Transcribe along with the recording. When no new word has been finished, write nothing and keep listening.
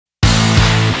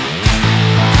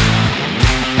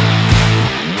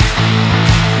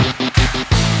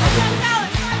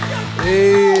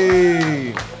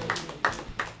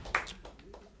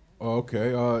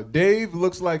Okay. Dave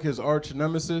looks like his arch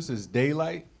nemesis is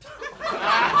Daylight.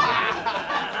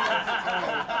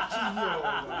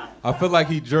 I feel like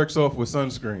he jerks off with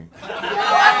sunscreen.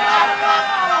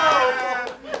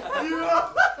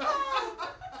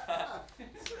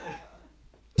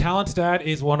 Talent's dad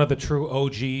is one of the true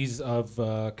OGs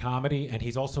of comedy, and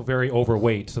he's also very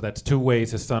overweight, so that's two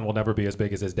ways his son will never be as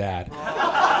big as his dad.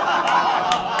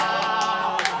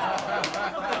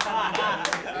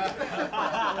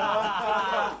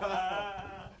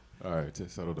 All right,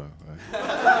 settle down.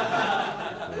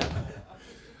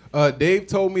 All right. Dave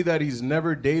told me that he's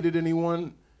never dated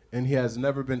anyone, and he has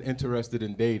never been interested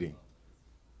in dating,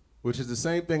 which is the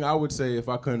same thing I would say if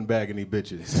I couldn't bag any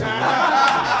bitches.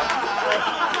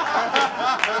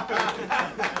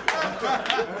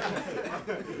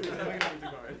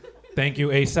 Thank you,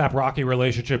 ASAP Rocky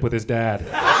relationship with his dad.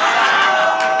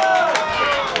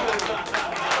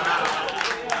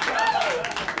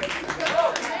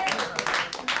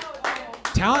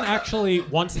 Talent actually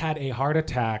once had a heart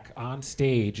attack on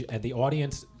stage, and the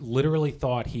audience literally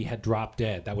thought he had dropped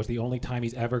dead. That was the only time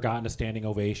he's ever gotten a standing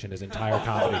ovation his entire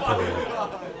comedy career.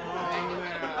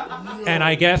 And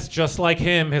I guess, just like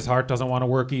him, his heart doesn't want to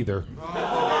work either.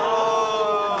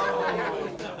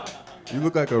 You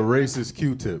look like a racist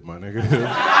Q-tip, my nigga.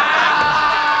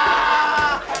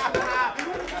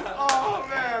 Oh,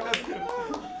 man, that's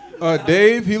good.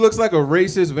 Dave, he looks like a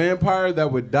racist vampire that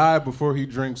would die before he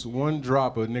drinks one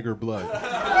drop of nigger blood.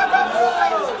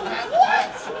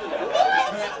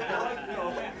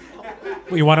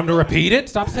 Well, you want him to repeat it?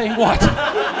 Stop saying what?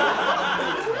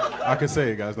 I can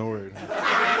say it, guys, don't worry.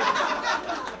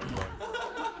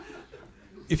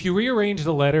 If you rearrange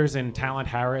the letters in Talent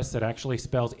Harris, it actually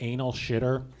spells anal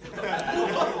shitter.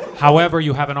 However,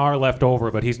 you have an R left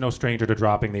over, but he's no stranger to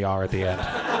dropping the R at the end.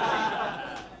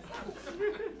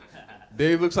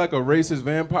 Dave looks like a racist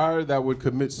vampire that would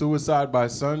commit suicide by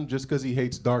sun just because he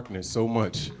hates darkness so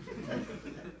much.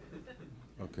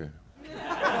 Okay.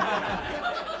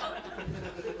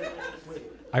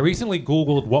 I recently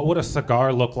Googled what would a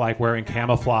cigar look like wearing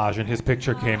camouflage, and his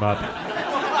picture came up.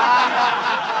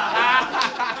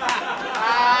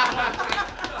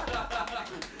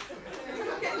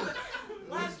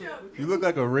 You look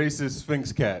like a racist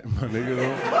Sphinx cat, my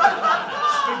nigga.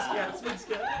 Sphinx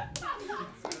cat.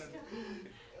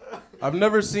 I've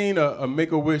never seen a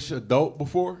Make-A-Wish adult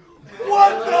before.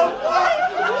 What the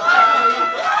fuck?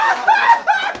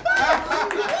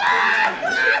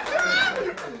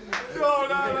 No.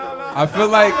 I feel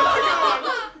like...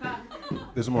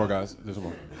 There's more, guys. There's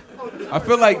more. I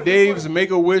feel like Dave's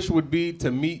Make-A-Wish would be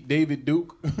to meet David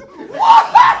Duke.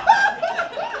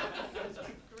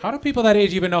 How do people that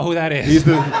age even know who that is? He's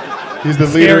the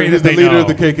leader. He's the leader of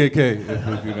the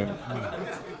KKK.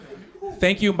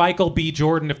 Thank you, Michael B.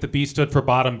 Jordan, if the B stood for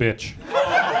bottom bitch.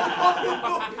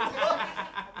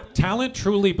 Talent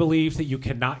truly believes that you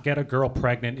cannot get a girl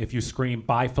pregnant if you scream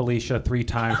 "Bye, Felicia" 3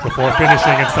 times before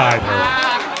finishing inside her.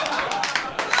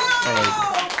 All right.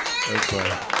 That's fine.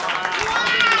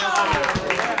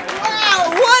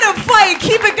 Wow, what a fight.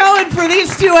 Keep it going for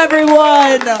these two,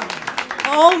 everyone.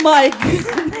 Oh my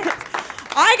goodness.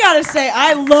 I gotta say,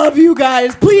 I love you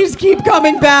guys. Please keep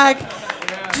coming back.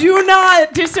 Do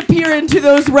not disappear into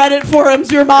those Reddit forums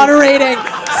you're moderating.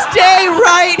 Stay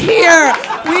right here.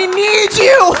 We need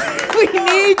you. We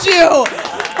need you.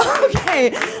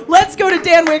 Okay, let's go to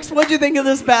Dan Wickes. What'd you think of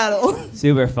this battle?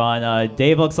 Super fun.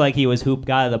 Dave looks like he was hoop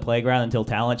guy of the playground until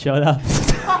Talent showed up.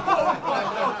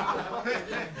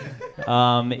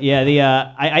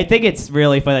 I think it's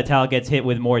really fun that Talent gets hit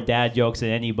with more dad jokes than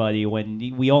anybody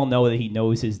when we all know that he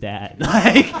knows his dad.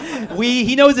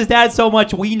 He knows his dad so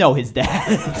much we know his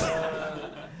dad.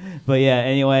 But yeah,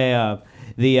 anyway,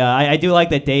 I do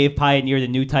like that Dave pioneered a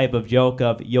new type of joke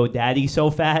of "Yo, daddy's so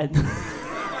fat."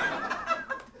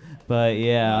 But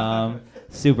yeah,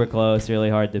 super close, really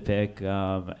hard to pick.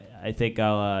 I think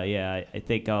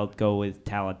I'll go with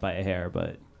Talent by a hair,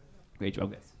 but great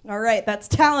joke, guys. All right, that's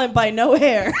Talent by no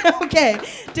hair. Okay,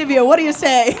 Divya, what do you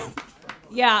say?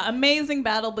 Yeah, amazing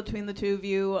battle between the two of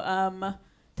you.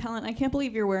 Talent, I can't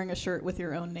believe you're wearing a shirt with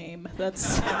your own name.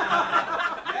 That's...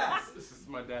 Yes, this is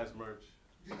my dad's merch.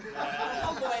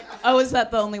 Oh, boy. Oh, is that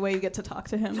the only way you get to talk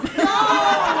to him?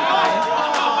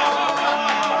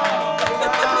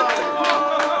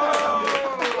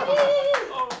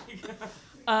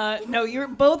 No,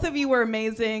 both of you were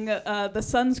amazing. The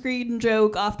sunscreen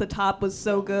joke off the top was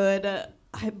so good.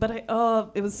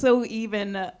 It was so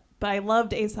even. But I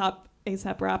loved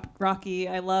ASAP Rocky.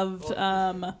 I loved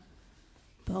the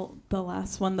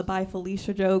last one, the "Bye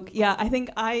Felicia" joke. Yeah, I think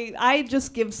I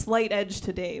just give slight edge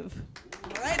to Dave.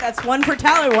 All right, that's one for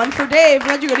Talent, one for Dave.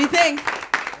 Reggie, what do you think?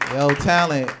 Yo,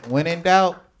 Talent, when in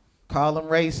doubt, call him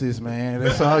racist, man.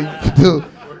 That's all you can do.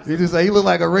 You just say, you look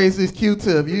like a racist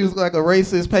Q-tip. You look like a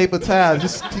racist paper towel.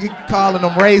 Just keep calling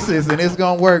them racist, and it's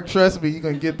going to work. Trust me, you're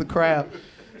going to get the crowd.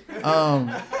 Nah,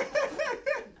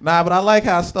 but I like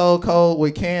how Stone Cold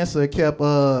with cancer kept,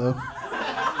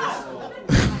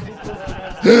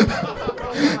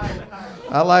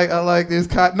 I like this.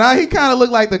 Now he kind of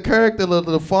looked like the character, the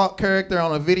default character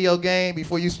on a video game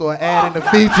before you start adding the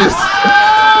features.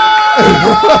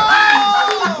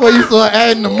 Before you start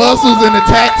adding the muscles and the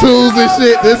tattoos and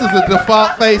shit. This is the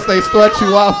default face they start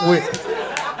you off with.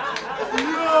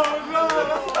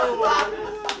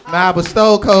 Nah, but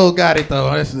Stone Cold got it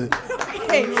though. That's it.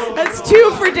 Okay, that's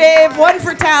 2 for Dave, 1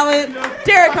 for Talent.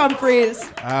 Derek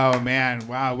Humphreys. Oh man,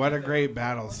 wow, what a great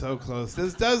battle. So close.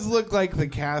 This does look like the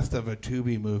cast of a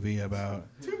Tubi movie about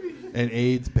an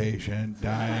AIDS patient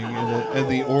dying and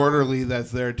the orderly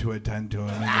that's there to attend to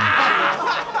him.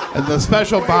 And the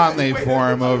special bond they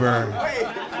form over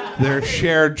their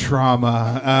shared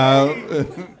trauma.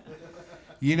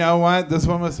 You know what? This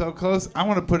one was so close. I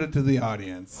want to put it to the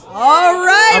audience. All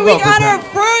right, we got our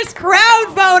first crowd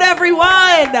vote,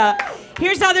 everyone.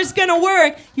 Here's how this is going to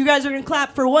work. You guys are going to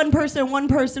clap for one person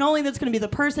only. That's going to be the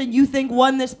person you think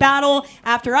won this battle.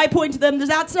 After I point to them, does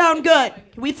that sound good?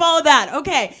 Can we follow that?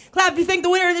 Okay. Clap if you think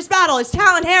the winner of this battle is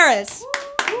Talent Harris.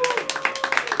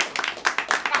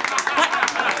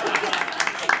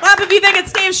 Clap if you think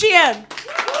it's Dave Sheehan.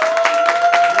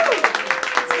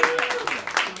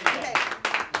 Okay.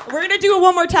 We're going to do it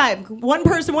one more time. One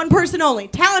person only.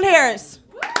 Talent Harris.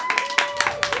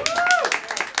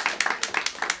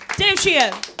 Dave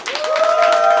Sheehan. All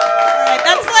right,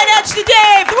 that's Slight Edge to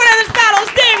Dave. The winner of this battle is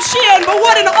Dave Sheehan, but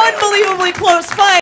what an unbelievably close fight.